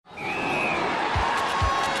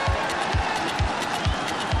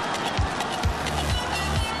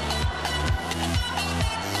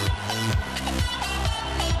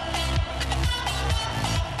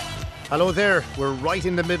Hello there, we're right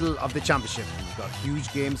in the middle of the championship. We've got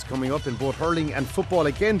huge games coming up in both hurling and football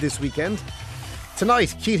again this weekend.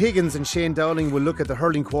 Tonight, Keith Higgins and Shane Dowling will look at the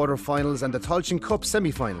hurling quarter-finals and the Tailteann Cup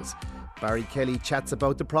semi-finals. Barry Kelly chats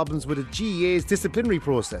about the problems with the GAA's disciplinary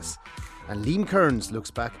process. And Liam Kearns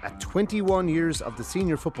looks back at 21 years of the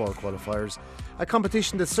senior football qualifiers, a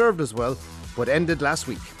competition that served us well but ended last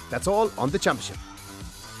week. That's all on the championship.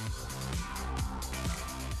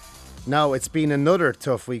 Now, it's been another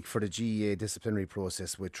tough week for the GAA disciplinary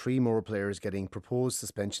process, with 3 more players getting proposed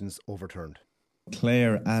suspensions overturned.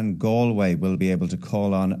 Clare and Galway will be able to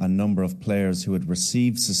call on a number of players who had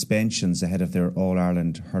received suspensions ahead of their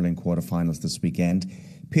All-Ireland hurling quarter-finals this weekend.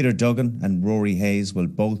 Peter Duggan and Rory Hayes will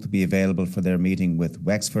both be available for their meeting with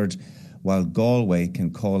Wexford, while Galway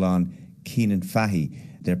can call on Keenan Fahy.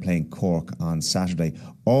 They're playing Cork on Saturday.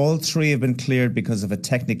 All 3 have been cleared because of a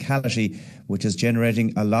technicality which is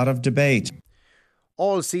generating a lot of debate.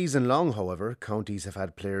 All season long, however, counties have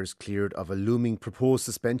had players cleared of a looming proposed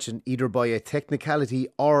suspension either by a technicality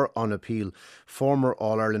or on appeal. Former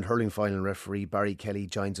All-Ireland hurling final referee Barry Kelly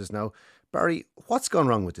joins us now. Barry, what's gone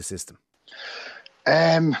wrong with the system?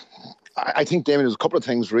 I think, Damien, there's a couple of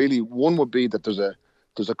things really. One would be that there's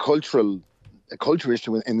a culture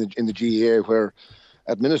issue in the GAA where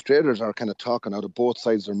administrators are kind of talking out of both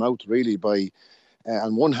sides of their mouth, really, by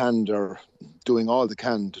on one hand are doing all they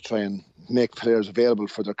can to try and make players available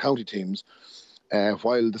for their county teams,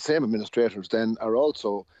 while the same administrators then are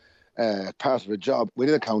also part of the job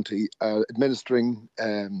within a county administering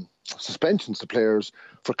suspensions to players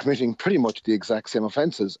for committing pretty much the exact same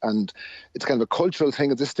offences. And it's kind of a cultural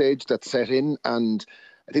thing at this stage that's set in, and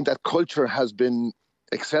I think that culture has been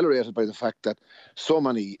accelerated by the fact that so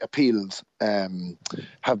many appeals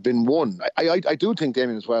have been won. I do think,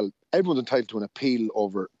 Damien, as well, everyone's entitled to an appeal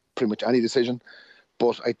over pretty much any decision,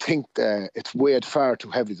 but I think it's weighed far too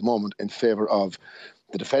heavily at the moment in favour of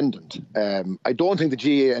the defendant. I don't think the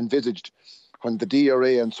GAA envisaged when the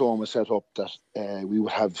DRA and so on was set up that we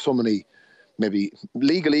would have so many maybe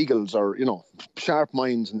legal eagles or, sharp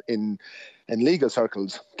minds in legal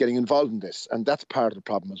circles getting involved in this. And that's part of the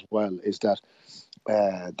problem as well, is that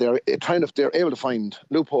they're able to find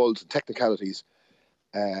loopholes and technicalities,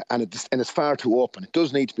 and it's far too open. It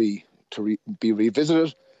does need to be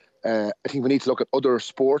revisited. I think we need to look at other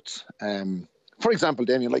sports. For example,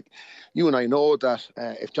 Damien, like you and I know that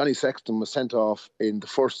if Johnny Sexton was sent off in the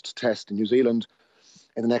first test in New Zealand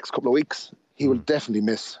in the next couple of weeks, he will definitely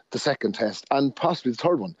miss the second test and possibly the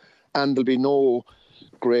third one. And there'll be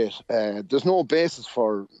there's no basis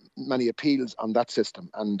for many appeals on that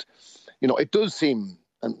system. And, it does seem,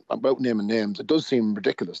 and about naming names, it does seem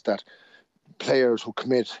ridiculous that players who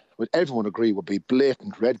commit, would everyone agree, would be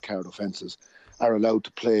blatant red card offences are allowed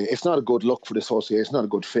to play. It's not a good look for the association, it's not a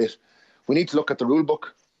good fit. We need to look at the rule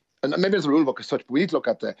book, and maybe there's a rule book as such, but we need to look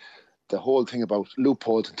at the whole thing about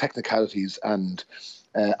loopholes and technicalities. And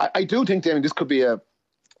I do think, Damien,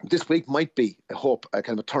 this week might be a kind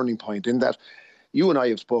of a turning point, in that you and I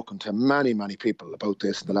have spoken to many, many people about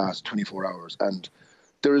this in the last 24 hours, and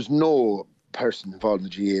there is no person involved in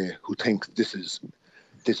the GAA who thinks this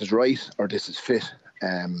is right or this is fit.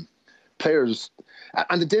 Players,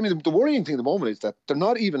 and the worrying thing at the moment is that they're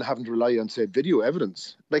not even having to rely on, say, video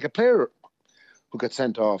evidence. Like a player who gets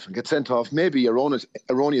sent off maybe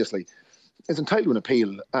erroneously, is entitled to an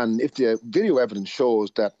appeal. And if the video evidence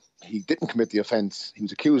shows that he didn't commit the offence he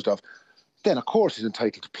was accused of, then of course he's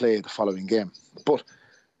entitled to play the following game. But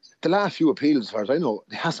the last few appeals, as far as I know,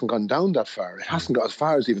 it hasn't gone down that far. It hasn't got as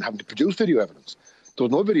far as even having to produce video evidence. There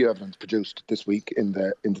was no video evidence produced this week in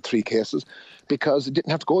the 3 cases because it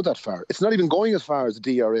didn't have to go that far. It's not even going as far as the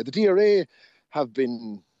DRA. The DRA have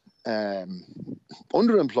been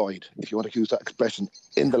underemployed, if you want to use that expression,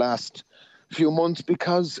 in the last few months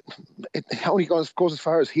because it only goes as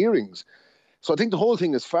far as hearings. So I think the whole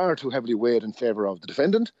thing is far too heavily weighed in favour of the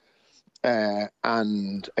defendant.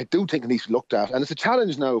 And I do think it needs to be looked at. And it's a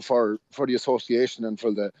challenge now for the association and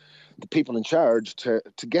for the people in charge to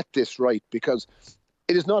get this right, because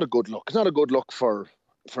it is not a good look. It's not a good look for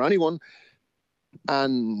anyone.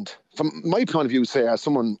 And from my point of view, say, as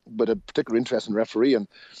someone with a particular interest in refereeing,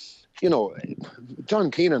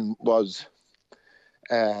 John Keenan was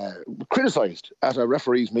criticised at a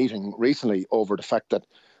referees meeting recently over the fact that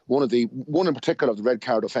one in particular of the red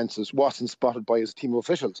card offences wasn't spotted by his team of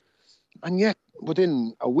officials. And yet,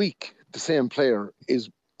 within a week, the same player is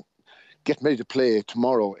getting ready to play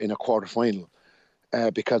tomorrow in a quarter-final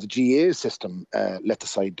because the GAA system let the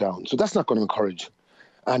side down. So that's not going to encourage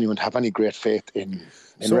anyone to have any great faith in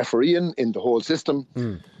refereeing, in the whole system.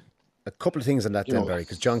 A couple of things on that then, Barry,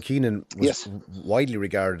 because John Keenan was widely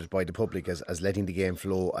regarded by the public as letting the game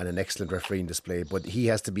flow and an excellent refereeing display, but he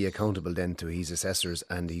has to be accountable then to his assessors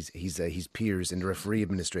and his peers in the referee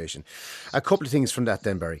administration. A couple of things from that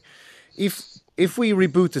then, Barry. If we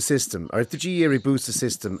reboot the system, or if the GAA reboots the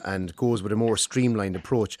system and goes with a more streamlined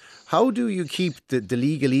approach, how do you keep the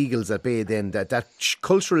legal eagles at bay then, that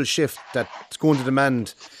cultural shift that's going to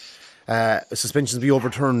demand suspensions be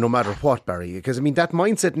overturned no matter what, Barry? Because, I mean, that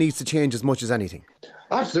mindset needs to change as much as anything.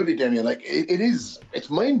 Absolutely, Damien. Like, it's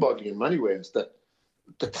mind-boggling in many ways that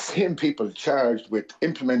the same people charged with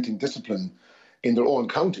implementing discipline in their own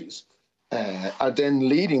counties are then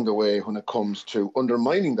leading the way when it comes to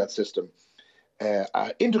undermining that system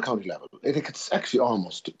at inter-county level. I think it's actually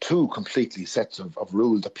almost two completely sets of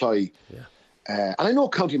rules apply. Yeah. And I know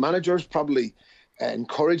county managers probably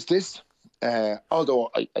encourage this, although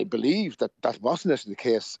I believe that wasn't necessarily the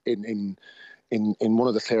case in one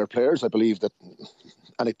of the Clare players. I believe that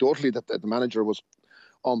anecdotally that the manager was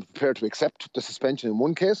prepared to accept the suspension in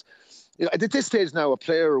one case. You know, at this stage now, a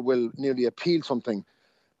player will nearly appeal something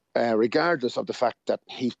regardless of the fact that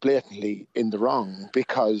he's blatantly in the wrong,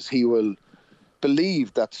 because he will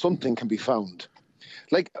believe that something can be found.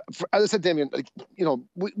 Like, as I said, Damien,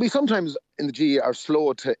 we sometimes in the GAA are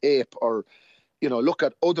slow to ape or look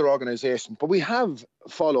at other organisations, but we have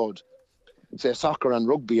followed, say, soccer and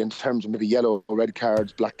rugby in terms of maybe yellow, red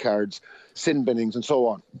cards, black cards, sin binnings and so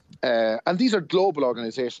on. And these are global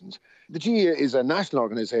organisations. The GAA is a national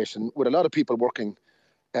organisation with a lot of people working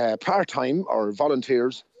part-time or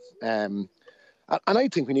volunteers. And I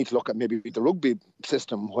think we need to look at maybe the rugby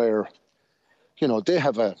system where, they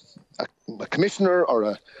have a commissioner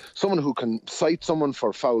or someone who can cite someone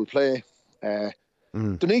for foul play. There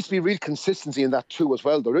needs to be real consistency in that too as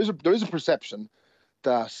well. There is a perception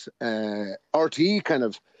that RTE kind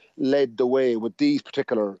of led the way with these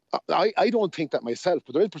particular. I don't think that myself,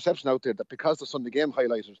 but there is perception out there that because the Sunday Game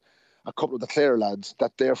highlighted a couple of the Clare lads,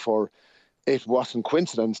 that therefore it wasn't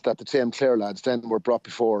coincidence that the same Clare lads then were brought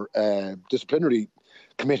before disciplinary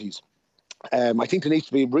committees. I think there needs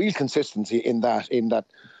to be real consistency in that,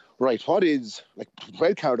 right, what is, like,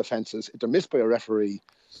 red card offences, if they're missed by a referee,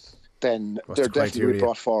 then they're definitely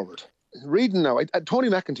brought forward. Reading now, Tony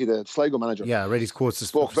McEntee, the Sligo manager, I read his quotes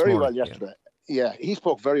spoke very well yesterday. Yeah, he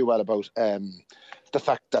spoke very well about the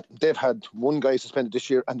fact that they've had one guy suspended this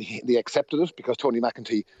year and they accepted it because Tony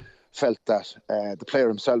McEntee felt that the player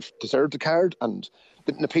himself deserved the card and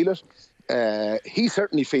didn't appeal it. He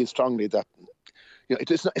certainly feels strongly that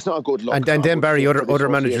it's not a good look. And then Barry, other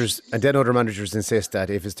managers insist that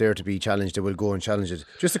if it's there to be challenged, they will go and challenge it.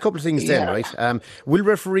 Just a couple of things then, right? Will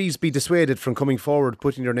referees be dissuaded from coming forward,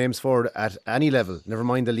 putting their names forward at any level, never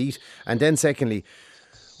mind elite? And then secondly,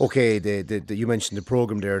 okay, you mentioned the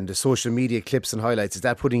programme there and the social media clips and highlights. Is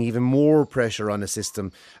that putting even more pressure on a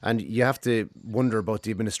system? And you have to wonder about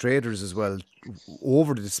the administrators as well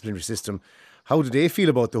over the disciplinary system. How do they feel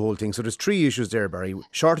about the whole thing? So there's three issues there, Barry.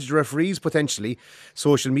 Shortage of referees, potentially,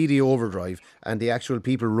 social media overdrive, and the actual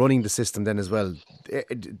people running the system then as well.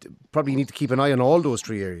 Probably need to keep an eye on all those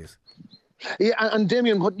three areas. Yeah, and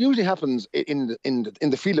Damien, what usually happens in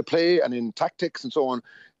the field of play and in tactics and so on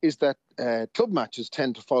is that club matches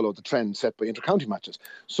tend to follow the trend set by inter-county matches.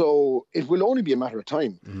 So it will only be a matter of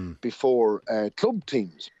time before club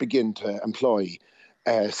teams begin to employ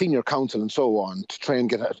senior counsel and so on to try and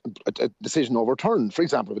get a decision overturned. For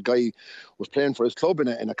example, if a guy was playing for his club in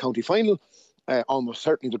a county final, almost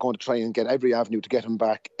certainly they're going to try and get every avenue to get him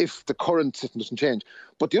back if the current system doesn't change.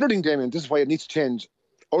 But the other thing, Damien, this is why it needs to change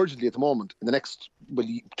urgently at the moment in the next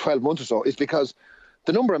 12 months or so, is because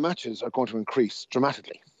the number of matches are going to increase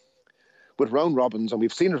dramatically with round robins, and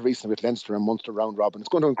we've seen it recently with Leinster and Munster round robin. It's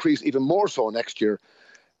going to increase even more so next year,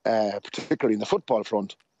 particularly in the football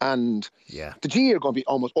front. And the GAA are going to be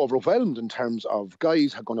almost overwhelmed in terms of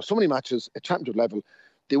guys have gone to so many matches at championship level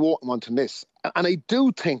they won't want to miss. And I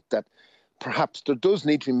do think that perhaps there does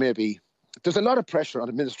need to be there's a lot of pressure on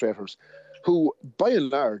administrators who by and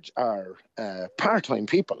large are part-time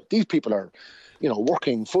people. These people are,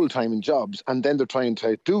 working full-time in jobs, and then they're trying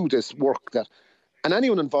to do this work that, and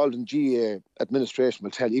anyone involved in GAA administration will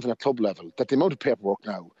tell you, even at club level, that the amount of paperwork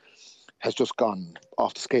now has just gone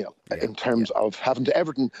off the scale in terms of having to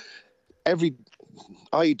every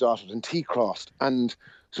I dotted and T crossed. And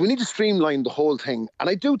so we need to streamline the whole thing. And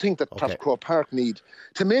I do think that perhaps Croke Park need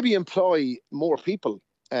to maybe employ more people,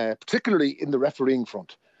 particularly in the refereeing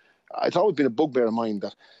front. It's always been a bugbear of mine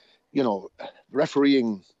that,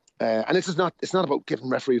 refereeing, and it's not about giving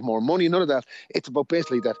referees more money, none of that. It's about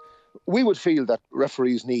basically that we would feel that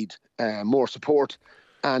referees need more support.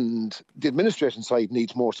 and the administration side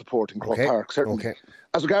needs more support in Croke Park, certainly. Okay.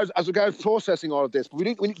 As regards processing all of this, we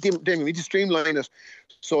need to streamline it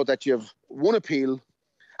so that you have one appeal,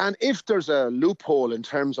 and if there's a loophole in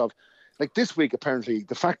terms of, like this week, apparently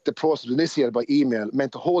the fact the process was initiated by email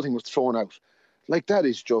meant the whole thing was thrown out. Like, that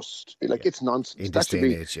is just, like, it's nonsense. In this day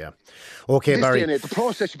and age, yeah. Okay, Barry. The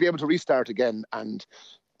process should be able to restart again and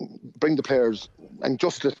bring the players, and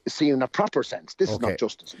justice is seen in a proper sense. This is not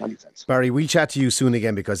justice in any sense. Barry, we'll chat to you soon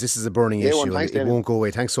again, because this is a burning issue. Thanks, it won't go away.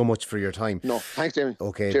 Thanks so much for your time. No, thanks, Damien.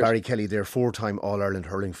 Okay, Cheers. Barry Kelly there, 4-time All-Ireland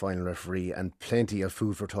hurling final referee, and plenty of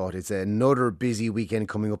food for thought. It's another busy weekend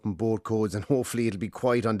coming up in both codes, and hopefully it'll be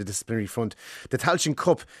quiet on the disciplinary front. The Tailteann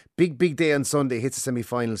Cup, big day on Sunday, hits the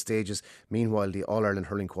semi-final stages. Meanwhile, the All-Ireland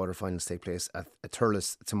hurling quarter-finals take place at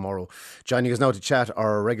Thurles tomorrow. Joining us now to chat are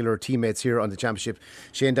our regular teammates here on the championship,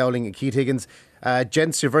 Shane Dowling and Keith Higgins.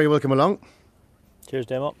 Gents, you're very welcome along. Cheers,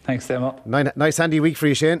 Demo. Thanks, Demo. Nice handy week for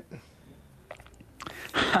you, Shane.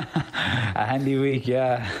 A handy week,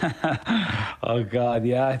 yeah. Oh God,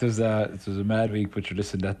 yeah. It was a mad week, but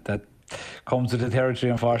listen, that comes with the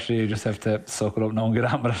territory. Unfortunately, you just have to suck it up now and get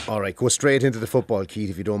on with it. All right, go straight into the football, Keith,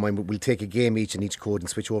 if you don't mind. We'll take a game each in each code and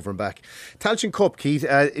switch over and back. Tailteann Cup, Keith.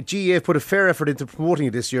 GAA put a fair effort into promoting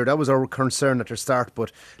it this year. That was our concern at their start,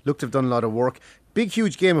 but looked to have done a lot of work. Big,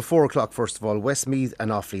 huge game at 4 o'clock, first of all. Westmeath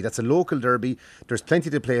and Offaly. That's a local derby. There's plenty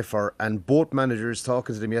to play for, and both managers,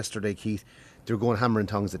 talking to them yesterday, Keith, they're going hammer and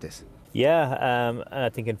tongs at this. Yeah, and I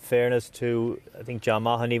think in fairness to, I think John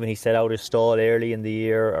Mahan, even he set out his stall early in the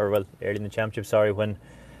year, early in the championship,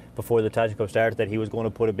 before the Tailteann Cup started, that he was going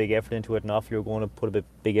to put a big effort into it, and Offaly were going to put a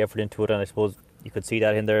big effort into it, and I suppose you could see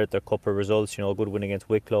that in their cup of results, a good win against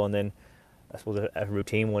Wicklow, and then I suppose a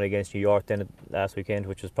routine one against New York then last weekend,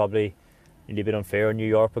 which was probably a bit unfair in New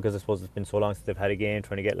York, because I suppose it's been so long since they've had a game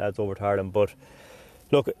trying to get lads over to Ireland. But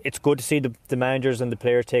look, it's good to see the managers and the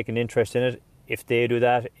players taking interest in it. If they do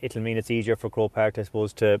that, it'll mean it's easier for Croke Park, I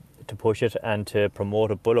suppose, to push it and to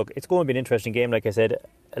promote it. But look, it's going to be an interesting game, like I said,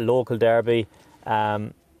 a local derby.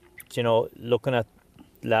 Looking at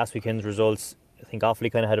last weekend's results, I think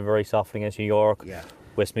Offaly kind of had a very soft against New York. Yeah.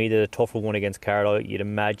 Westmeath did a tougher one against Carlow. You'd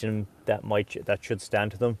imagine that should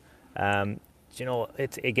stand to them.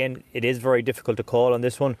 It is very difficult to call on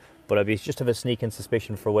this one, but I'd just have a sneaking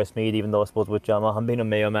suspicion for Westmeath, even though I suppose with John Mahan being a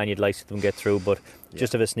Mayo man, you'd like to see them get through, but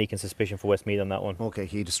just have a sneaking suspicion for Westmeath on that one. Okay,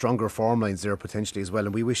 he had stronger form lines there potentially as well,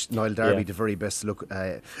 and we wish Niall Darby the very best to look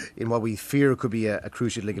in what we fear could be a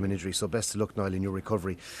cruciate ligament injury, so best to look, Niall, in your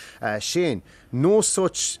recovery. Shane, no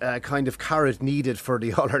such kind of carrot needed for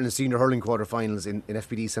the All-Ireland Senior Hurling quarter-finals in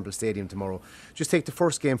FBD Semple Stadium tomorrow. Just take the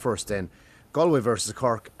first game first then. Galway versus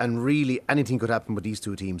Cork, and really anything could happen with these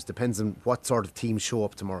two teams. Depends on what sort of teams show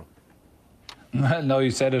up tomorrow. No,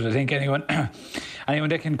 you said it. I think anyone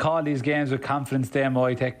that can call these games with confidence,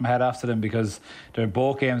 I take my hat off to them, because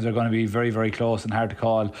both games are going to be very, very close and hard to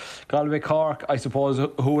call. Galway Cork, I suppose,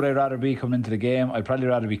 who would I rather be coming into the game? I'd probably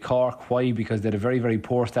rather be Cork. Why? Because they had a very, very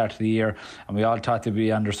poor start to the year, and we all thought they'd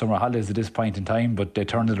be under summer holidays at this point in time, but they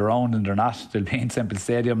turned it around and they're not. They'll be in Semple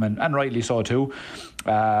Stadium, and rightly so too.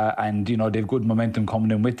 They've good momentum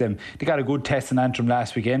coming in with them. They got a good test in Antrim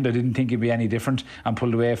last weekend. I didn't think it'd be any different, and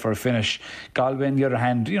pulled away for a finish. Galway, on the other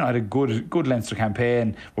hand, had a good Leinster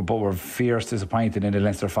campaign, but were fierce disappointed in the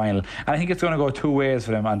Leinster final. And I think it's going to go two ways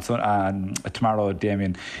for them on tomorrow,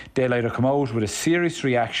 Damien. They'll either come out with a serious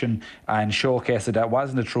reaction and showcase that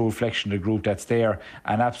wasn't a true reflection of the group that's there,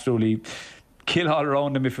 and absolutely kill all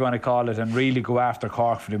around them, if you want to call it, and really go after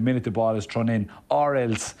Cork for the minute the ball is thrown in, or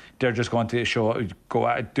else they're just going to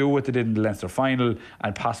do what they did in the Leinster final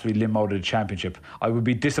and possibly limb out of the championship. I would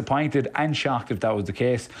be disappointed and shocked if that was the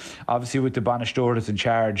case. Obviously, with the Bannister that's in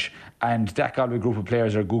charge, and that Galway group of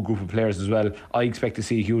players are a good group of players as well, I expect to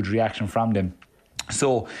see a huge reaction from them.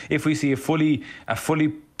 So if we see a fully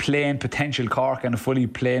playing potential Cork and a fully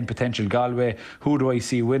playing potential Galway, who do I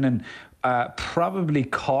see winning? Probably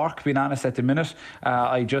Cork, being honest, at the minute.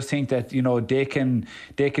 I just think that they can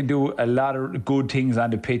do a lot of good things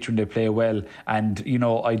on the pitch when they play well, and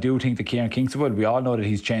I do think that Kieran Kingswood, we all know that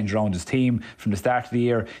he's changed around his team from the start of the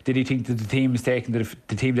year. Did he think that the team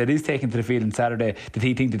that is taken to the field on Saturday, did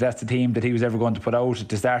he think that that's the team that he was ever going to put out at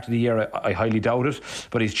the start of the year? I highly doubt it,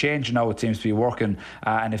 but he's changed now. It seems to be working,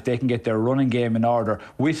 and if they can get their running game in order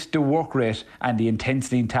with the work rate and the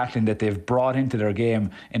intensity and tackling that they've brought into their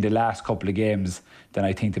game in the last couple of games, then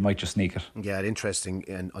I think they might just sneak it. Yeah, interesting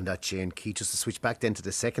on that, Shane. Keith, just to switch back then to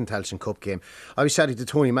the second Tailteann Cup game, I was chatting to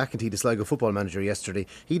Tony McEntee, the Sligo football manager, yesterday.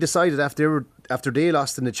 He decided after they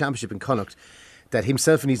lost in the championship in Connacht, that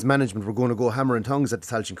himself and his management were going to go hammer and tongs at the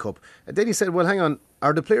Tailteann Cup. And then he said, well, hang on,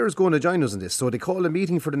 are the players going to join us in this? So they called a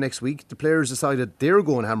meeting for the next week. The players decided they're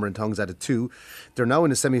going hammer and tongs at it too. They're now in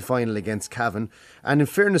the semi-final against Cavan. And in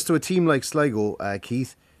fairness to a team like Sligo,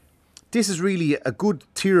 Keith, this is really a good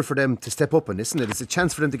tier for them to step up in, isn't it? It's a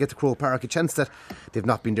chance for them to get to Croke Park, a chance that they've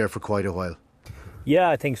not been there for quite a while. Yeah,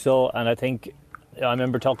 I think so. And I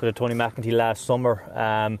remember talking to Tony McEntee last summer,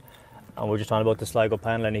 and we were just talking about the Sligo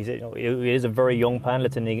panel, and he said, it is a very young panel,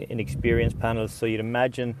 it's an inexperienced panel, so you'd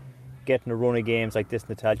imagine getting a run of games like this in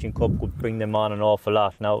the Tailteann Cup would bring them on an awful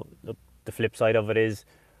lot. Now, the flip side of it is,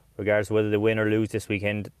 regardless of whether they win or lose this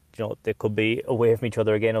weekend, they could be away from each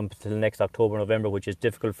other again until next October, November, which is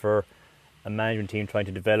difficult for a management team trying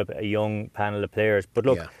to develop a young panel of players. But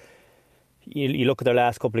look, you look at their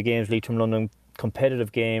last couple of games, Leitrim London,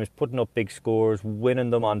 competitive games, putting up big scores, winning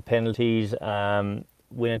them on penalties,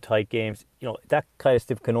 winning tight games. That kind of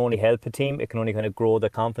stuff can only help a team. It can only kind of grow the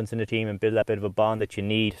confidence in the team and build that bit of a bond that you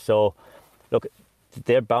need. So, look,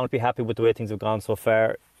 they're bound to be happy with the way things have gone so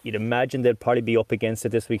far. You'd imagine they'll probably be up against it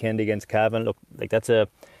this weekend against Cavan. Look, like it's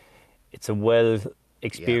a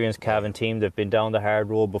well-experienced Cavan team. They've been down the hard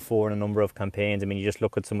road before in a number of campaigns. I mean, you just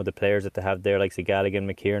look at some of the players that they have there, like Gallagher,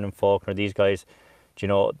 McKieran and Faulkner. These guys,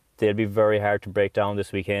 they'll be very hard to break down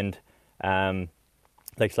this weekend.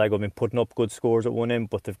 Like Sligo have been putting up good scores at one end,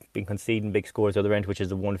 but they've been conceding big scores at the other end, which is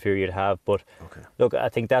the one fear you'd have. But look, I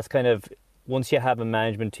think that's kind of, once you have a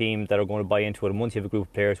management team that are going to buy into it, and once you have a group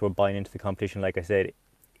of players who are buying into the competition, like I said,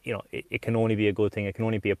 it can only be a good thing. It can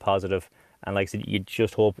only be a positive. And like I said, you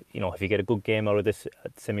just hope, if you get a good game out of this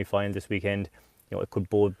semi-final this weekend, it could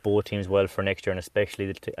bode both teams well for next year, and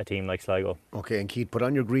especially a team like Sligo. Okay, and Keith, put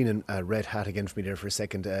on your green and red hat again for me there for a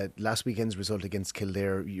second. Last weekend's result against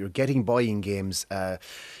Kildare, you're getting buy-in games.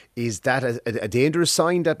 Is that a dangerous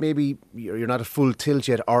sign that maybe you're not at full tilt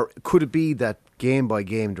yet, or could it be that game by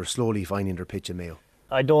game they're slowly finding their pitch in Mayo?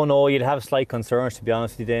 I don't know. You'd have slight concerns, to be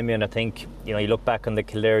honest with you, Damien. I think, you look back on the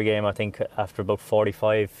Kildare game, I think after about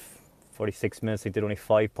 46 minutes, they did only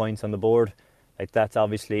 5 points on the board. Like, that's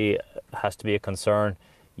obviously has to be a concern.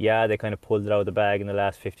 Yeah, they kind of pulled it out of the bag in the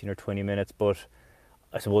last 15 or 20 minutes, but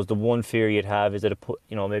I suppose the one fear you'd have is that,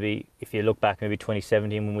 maybe if you look back, maybe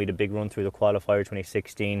 2017 when we had a big run through the qualifier,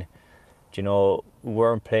 2016, we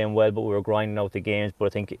weren't playing well, but we were grinding out the games. But I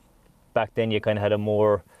think back then you kind of had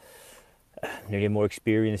nearly a more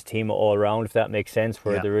experienced team all around, if that makes sense,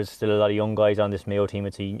 where there is still a lot of young guys on this Mayo team.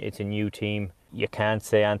 It's a new team. You can't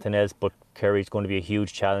say anything else, but Kerry's going to be a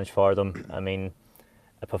huge challenge for them. I mean,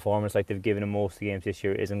 a performance like they've given in most of the games this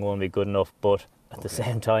year isn't going to be good enough, but at the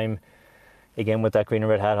same time, again, with that green and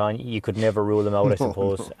red hat on, you could never rule them out, I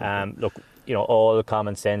suppose. Look, all the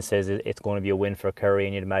common sense says it's going to be a win for Kerry,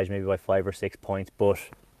 and you'd imagine maybe by 5 or 6 points, but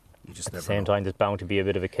at the same time, there's bound to be a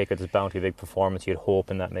bit of a kicker, there's bound to be a big performance you'd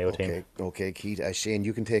hope in that Mayo team. Okay, Keith. Shane,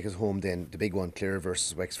 you can take us home then. The big one, Clare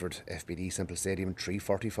versus Wexford, FBD Semple Stadium,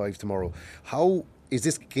 3:45 tomorrow. How is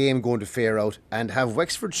this game going to fare out, and have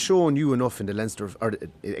Wexford shown you enough in the Leinster or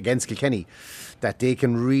against Kilkenny that they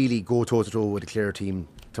can really go toe-to-toe with the Clare team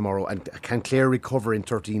tomorrow, and can Clare recover in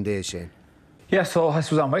 13 days, Shane? Yeah, so I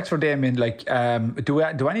suppose on Wexford, Damien, do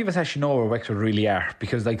any of us actually know where Wexford really are?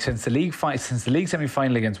 Because since the league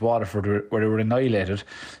semi-final against Waterford, where they were annihilated,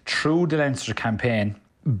 through the Leinster campaign,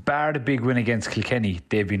 bar the big win against Kilkenny,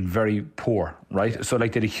 they've been very poor, right? Yeah. So they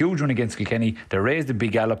had a huge win against Kilkenny, they raised the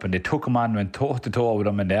big gallop and they took him on and went toe to toe with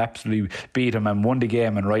him, and they absolutely beat him and won the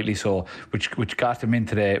game, and rightly so, which got them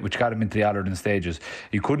into the Allardyce stages.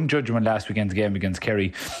 You couldn't judge them in last weekend's game against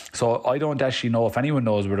Kerry. So I don't actually know if anyone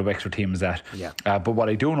knows where the Wexford team is at. Yeah. But what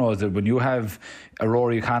I do know is that when you have a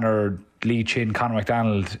Rory O'Connor, Lee Chin, Conor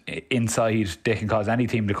McDonald inside, they can cause any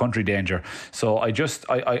team in the country danger. So I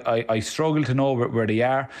struggle to know where they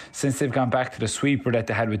are. Since they've gone back to the sweeper that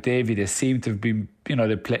they had with Davy, they seem to have been,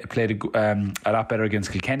 they played a lot better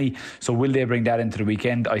against Kilkenny. So will they bring that into the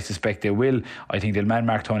weekend? I suspect they will. I think they'll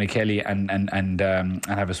man-mark Tony Kelly and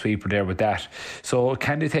have a sweeper there with that. So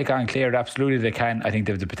can they take on Clare? Absolutely they can. I think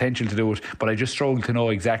they have the potential to do it, but I just struggle to know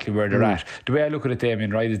exactly where they're at. The way I look at it,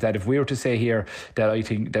 Damien, right, is that if we were to say here that I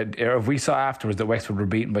think that if we saw afterwards that Wexford were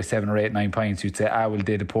beaten by 7 or 8, 9 points, you'd say, well,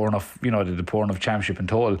 they had a poor enough, they had a poor enough championship in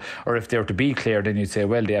total. Or if they were to beat Clare, then you'd say,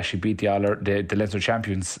 well, they actually beat the Leinster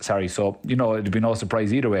champions. So, it'd be no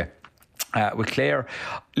surprise either way. With Clare,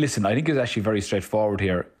 listen, I think it's actually very straightforward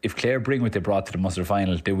here. If Clare bring what they brought to the Munster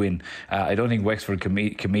final, they win. I don't think Wexford can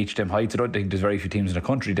meet them heights. I don't think there's very few teams in the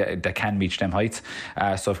country that can reach them heights.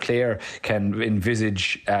 So if Clare can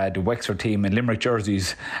envisage the Wexford team in Limerick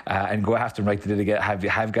jerseys and go after them like they did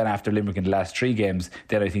have gone after Limerick in the last 3 games,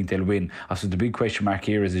 then I think they'll win. So the big question mark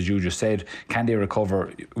here is, as you just said, can they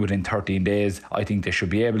recover within 13 days? I think they should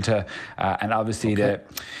be able to. And obviously the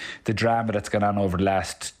drama that's gone on over the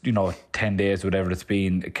last 10 days, whatever it's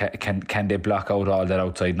been, can they block out all that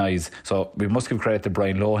outside noise? So we must give credit to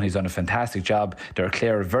Brian Lohan. He's done a fantastic job. They're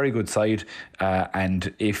a very good side,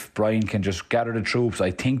 and if Brian can just gather the troops,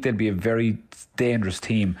 I think they'll be a very dangerous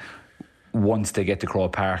team once they get to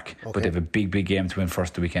Croke Park. But they have a big game to win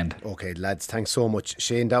first the weekend. Okay, lads, thanks so much.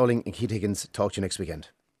 Shane Dowling and Keith Higgins, talk to you next weekend.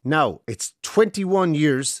 Now, it's 21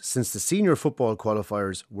 years since the senior football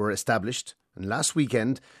qualifiers were established, and last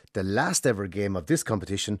weekend the last ever game of this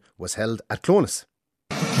competition was held at Clones.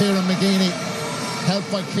 Kieran McGeeney,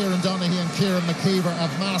 helped by Kieran Donaghy and Kieran McKeever, have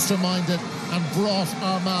masterminded and brought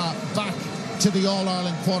Armagh back to the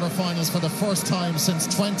All-Ireland quarter-finals for the first time since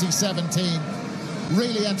 2017.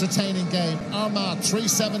 Really entertaining game. Armagh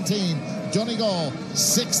 3-17, Donegal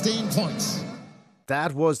 16 points.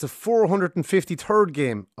 That was the 453rd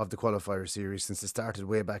game of the qualifier series since it started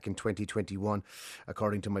way back in 2021,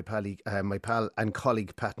 according to my pal and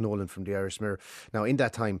colleague Pat Nolan from the Irish Mirror. Now, in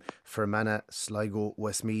that time, Fermanagh, Sligo,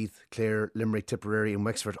 Westmeath, Clare, Limerick, Tipperary and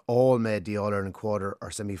Wexford all made the All-Ireland quarter or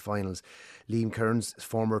semi-finals. Liam Kearns,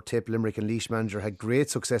 former Tip, Limerick and Laois manager, had great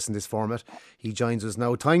success in this format. He joins us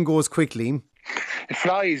now. Time goes quick, Liam. It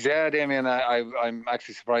flies, yeah, Damien. I'm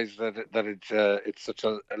actually surprised that it's such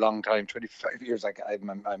a long time, 25 years.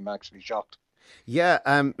 I'm actually shocked. Yeah,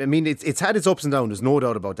 I mean, it's had its ups and downs, there's no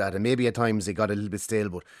doubt about that, and maybe at times it got a little bit stale,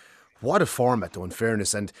 but what a format though, in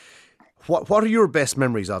fairness. And what are your best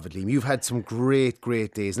memories of it, Liam? You've had some great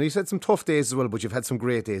days, and you've had some tough days as well, but you've had some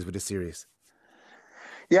great days with this series.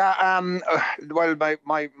 Yeah, well,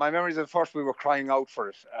 my memories at first, we were crying out for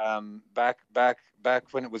it. Back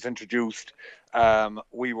when it was introduced, you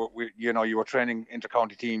were training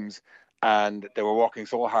inter-county teams, and they were working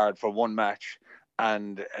so hard for one match,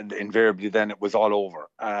 and invariably then it was all over.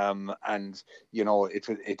 There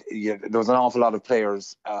was an awful lot of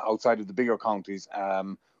players outside of the bigger counties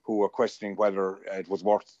who were questioning whether it was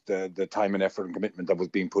worth the time and effort and commitment that was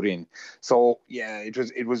being put in. So yeah,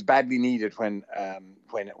 it was badly needed when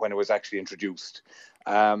it was actually introduced.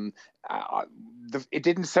 It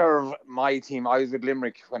didn't serve my team. I was with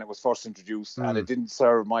Limerick when it was first introduced, and it didn't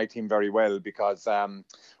serve my team very well because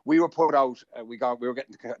we were put out. We were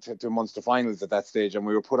getting to Munster finals at that stage, and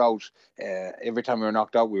we were put out every time we were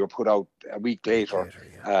knocked out. We were put out a week later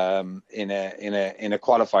in a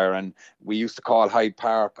qualifier, and we used to call Hyde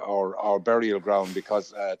Park our burial ground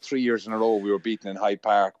because 3 years in a row we were beaten in Hyde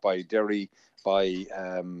Park by Derry, by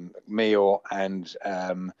Mayo, and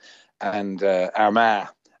Armagh.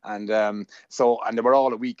 And they were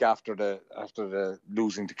all a week after the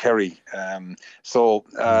losing to Kerry.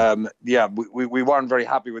 We weren't very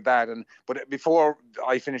happy with that. But before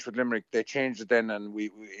I finished with Limerick, they changed it then, and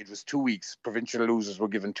it was 2 weeks. Provincial losers were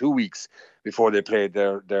given 2 weeks before they played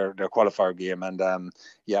their qualifier game. And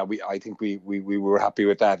I think we were happy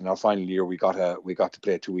with that. In our final year, we got to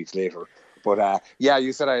play 2 weeks later. But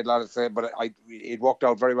you said I had a lot to say, but it worked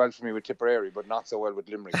out very well for me with Tipperary, but not so well with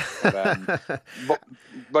Limerick.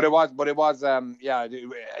 But it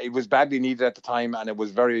was badly needed at the time, and it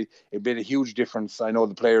made a huge difference. I know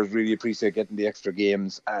the players really appreciate getting the extra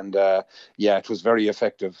games, and it was very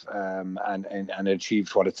effective, and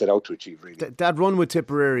achieved what it set out to achieve. Really, that run with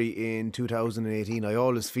Tipperary in 2018, I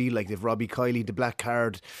always feel like they've Robbie Kiley, the black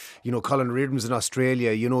card, Colin Reardon's in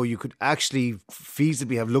Australia. You could actually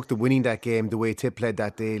feasibly have looked at winning that game the way Tip played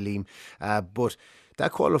that day, Liam. But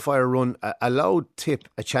that qualifier run allowed Tip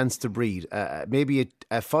a chance to breathe. Maybe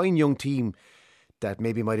a fine young team that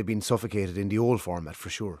maybe might have been suffocated in the old format, for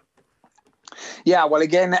sure. Yeah, well,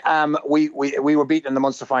 again, we were beaten in the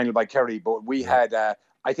Munster final by Kerry, but we had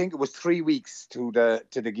I think it was 3 weeks to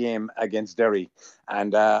the game against Derry,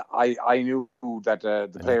 and I knew that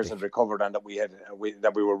the players had recovered and that we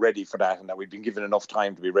were ready for that, and that we'd been given enough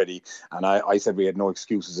time to be ready. And I said we had no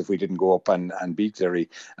excuses if we didn't go up and beat Derry.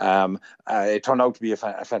 It turned out to be a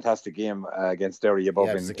fantastic game against Derry above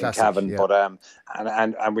in Cavan, but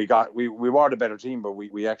and we were the better team, but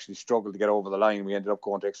we actually struggled to get over the line. We ended up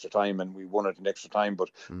going to extra time, and we won it in extra time,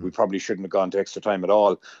 but we probably shouldn't have gone to extra time at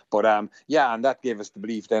all. But and that gave us the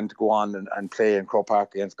belief then to go on and play in Croke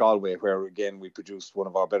Park against Galway, where again we produced one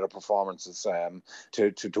of our better performances.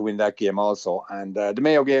 to win that game also. And the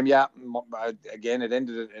Mayo game, again, it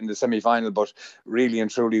ended in the semi-final, but really and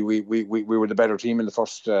truly we were the better team in the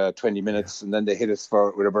first 20 minutes, and then they hit us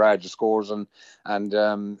with a barrage of scores, and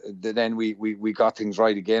then we got things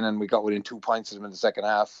right again, and we got within 2 points of them in the second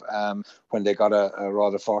half when they got a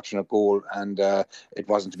rather fortunate goal, and it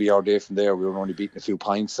wasn't to be our day from there. We were only beaten a few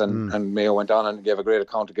points, and Mayo went on and gave a great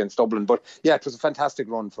account against Dublin. But yeah, it was a fantastic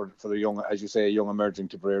run for the young, as you say, young emerging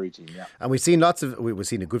Tipperary team. Yeah, and we've seen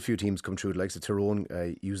a good few teams come through, the likes of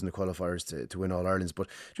Tyrone using the qualifiers to win All Irelands. But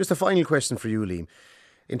just a final question for you, Liam.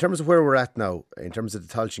 In terms of where we're at now, in terms of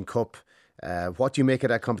the Tailteann Cup, what do you make of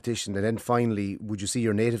that competition? And then finally, would you see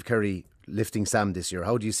your native Kerry lifting Sam this year?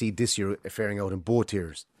 How do you see this year faring out in both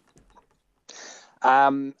tiers?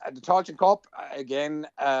 The Tailteann Cup, again,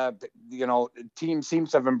 the team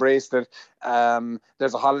seems to have embraced it.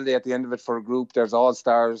 There's a holiday at the end of it for a group. There's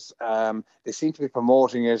All-Stars. They seem to be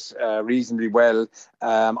promoting it reasonably well.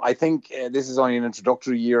 I think this is only an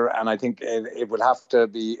introductory year, and I think it will have to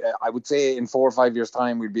be, I would say in 4 or 5 years'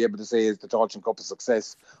 time, we'll be able to say is the Tailteann Cup a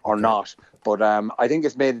success or not. But I think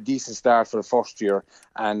it's made a decent start for the first year.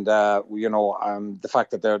 And, the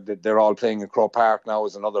fact that they're all playing in Croke Park now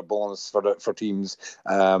is another bonus for teams,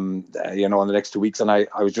 in the next 2 weeks. And I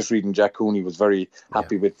was just reading Jack Cooney was very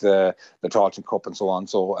happy with the Tailteann Cup and so on.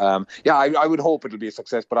 So, I would hope it'll be a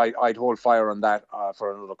success, but I'd hold fire on that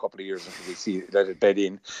for another couple of years until we let it bed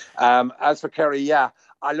in. As for Kerry,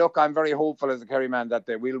 I'm very hopeful as a Kerry man that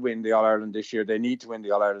they will win the All-Ireland this year. They need to win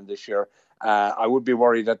the All-Ireland this year. I would be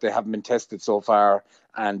worried that they haven't been tested so far,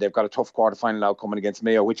 and they've got a tough quarter-final now coming against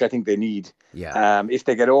Mayo, which I think they need. Yeah. If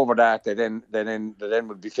they get over that, they then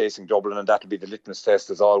will be facing Dublin, and that'll be the litmus test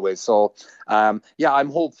as always. So, I'm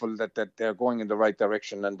hopeful that they're going in the right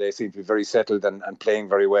direction, and they seem to be very settled and playing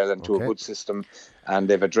very well and to a good system, and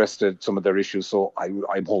they've addressed some of their issues. So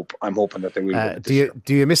I'm hoping that they will. Do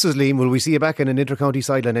you miss us, Liam? Will we see you back in an inter-county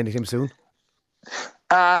sideline anytime soon?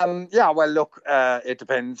 Well, look, it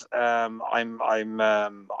depends. I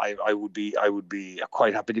would be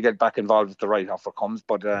quite happy to get back involved if the right offer comes,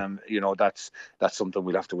 but that's something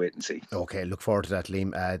we'll have to wait and see. Okay, look forward to that,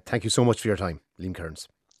 Liam. Thank you so much for your time, Liam Kearns.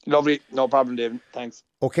 Lovely, no problem, David. Thanks.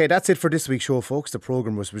 Okay, that's it for this week's show, folks. The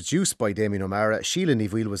programme was produced by Damien O'Mara. Sheila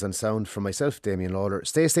Niamh Wheel was on sound. For myself, Damien Lawler.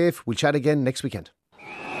 Stay safe. We'll chat again next weekend.